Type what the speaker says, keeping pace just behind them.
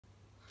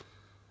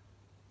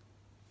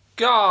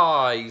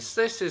Guys,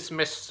 this is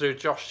Mr.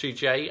 Joshy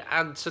J,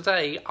 and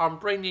today I'm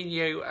bringing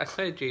you a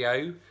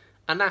video,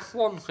 an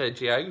F1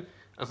 video,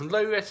 of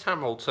Lewis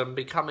Hamilton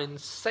becoming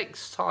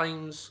 6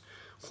 times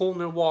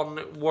Formula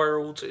 1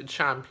 World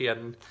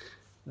Champion.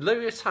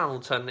 Lewis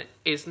Hamilton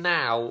is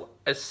now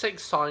a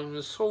 6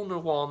 times Formula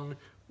 1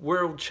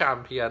 World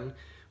Champion,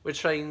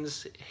 which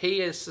means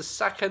he is the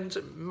second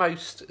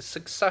most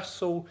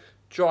successful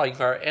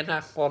driver in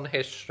F1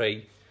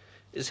 history,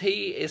 as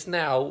he is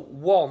now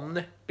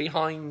one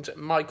behind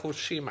Michael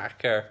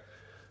Schumacher.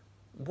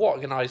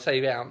 What can I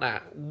say about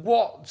that?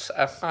 What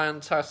a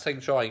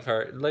fantastic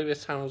driver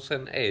Lewis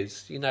Hamilton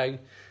is. You know,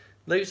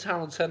 Lewis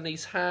Hamilton,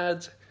 he's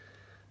had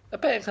a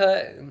bit of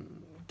a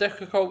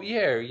difficult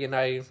year, you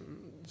know,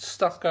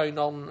 stuff going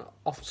on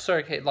off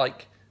circuit,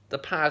 like the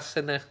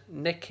passing of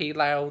Niki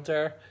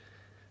Lauda.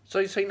 So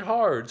it's been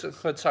hard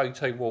for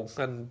Toto Wolff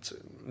and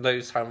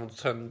Lewis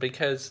Hamilton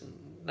because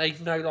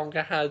they've no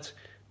longer had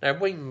their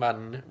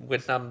wingman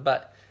with them,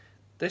 but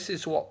this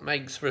is what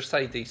makes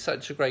Mercedes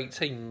such a great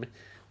team.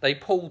 They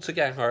pull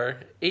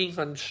together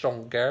even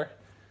stronger,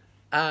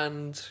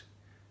 and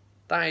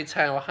that is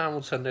how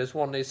Hamilton has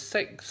won his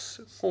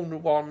 6th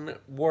Formula 1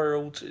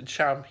 World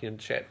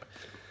Championship.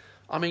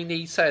 I mean,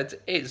 he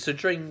said it's a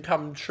dream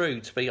come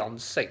true to be on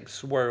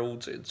 6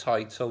 world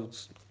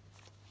titles.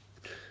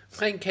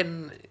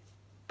 Thinking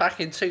back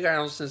in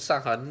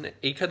 2007,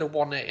 he could have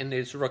won it in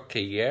his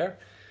rookie year,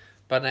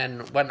 but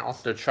then went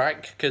off the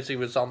track because he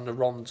was on the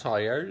wrong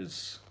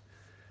tyres.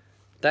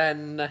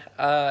 Then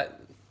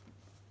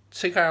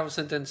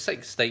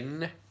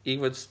 2016, he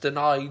was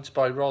denied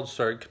by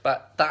Rosberg,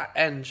 but that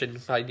engine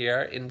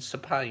failure in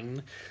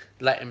Spain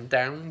let him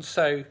down.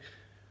 So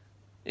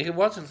if it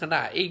wasn't for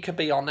that, he could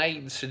be on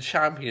 8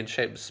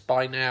 championships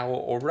by now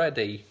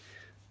already.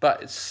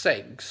 But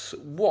 6,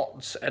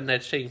 what an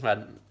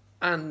achievement.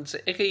 And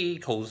if he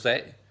equals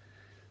it,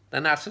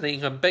 then that's an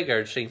even bigger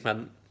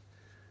achievement.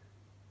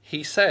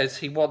 He says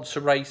he wants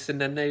to race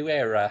in a new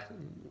era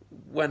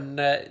when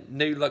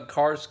new look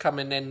cars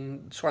coming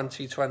in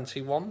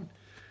 2021.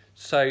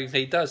 So if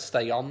he does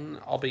stay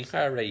on, I'll be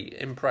very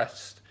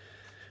impressed.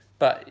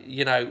 But,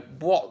 you know,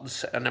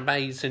 what an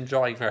amazing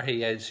driver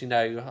he is. You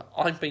know,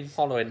 I've been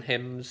following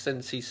him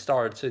since he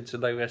started,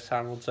 Lewis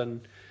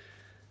Hamilton.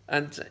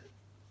 And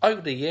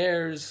over the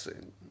years,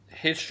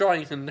 his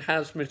driving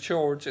has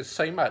matured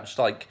so much.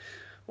 Like,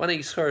 when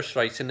he's first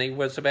racing, he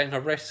was a bit of a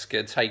risk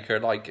taker,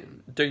 like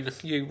doing a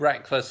few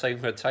reckless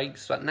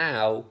overtakes, but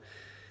now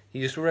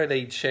he's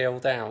really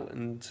chilled out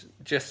and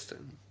just,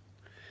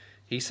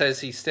 he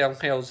says he still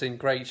feels in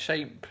great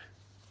shape.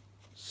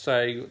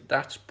 So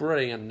that's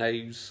brilliant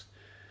news.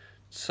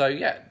 So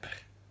yep,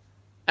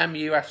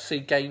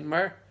 MUFC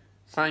Gamer,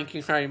 thank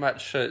you very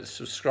much for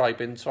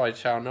subscribing to my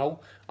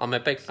channel. I'm a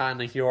big fan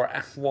of your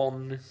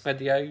F1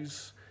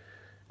 videos.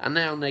 And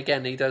now and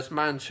again he does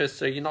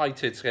Manchester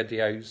United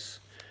videos.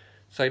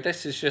 So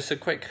this is just a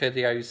quick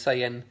video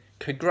saying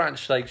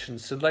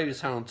congratulations to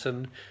Lewis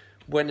Hamilton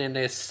winning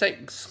his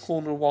 6th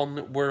Formula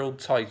 1 world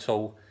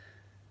title.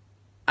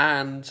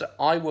 And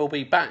I will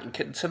be back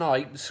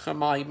tonight for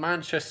my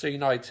Manchester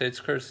United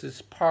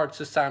versus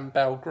Partizan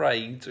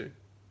Belgrade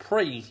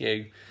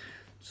preview.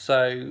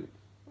 So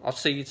I'll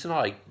see you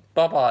tonight.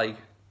 Bye bye.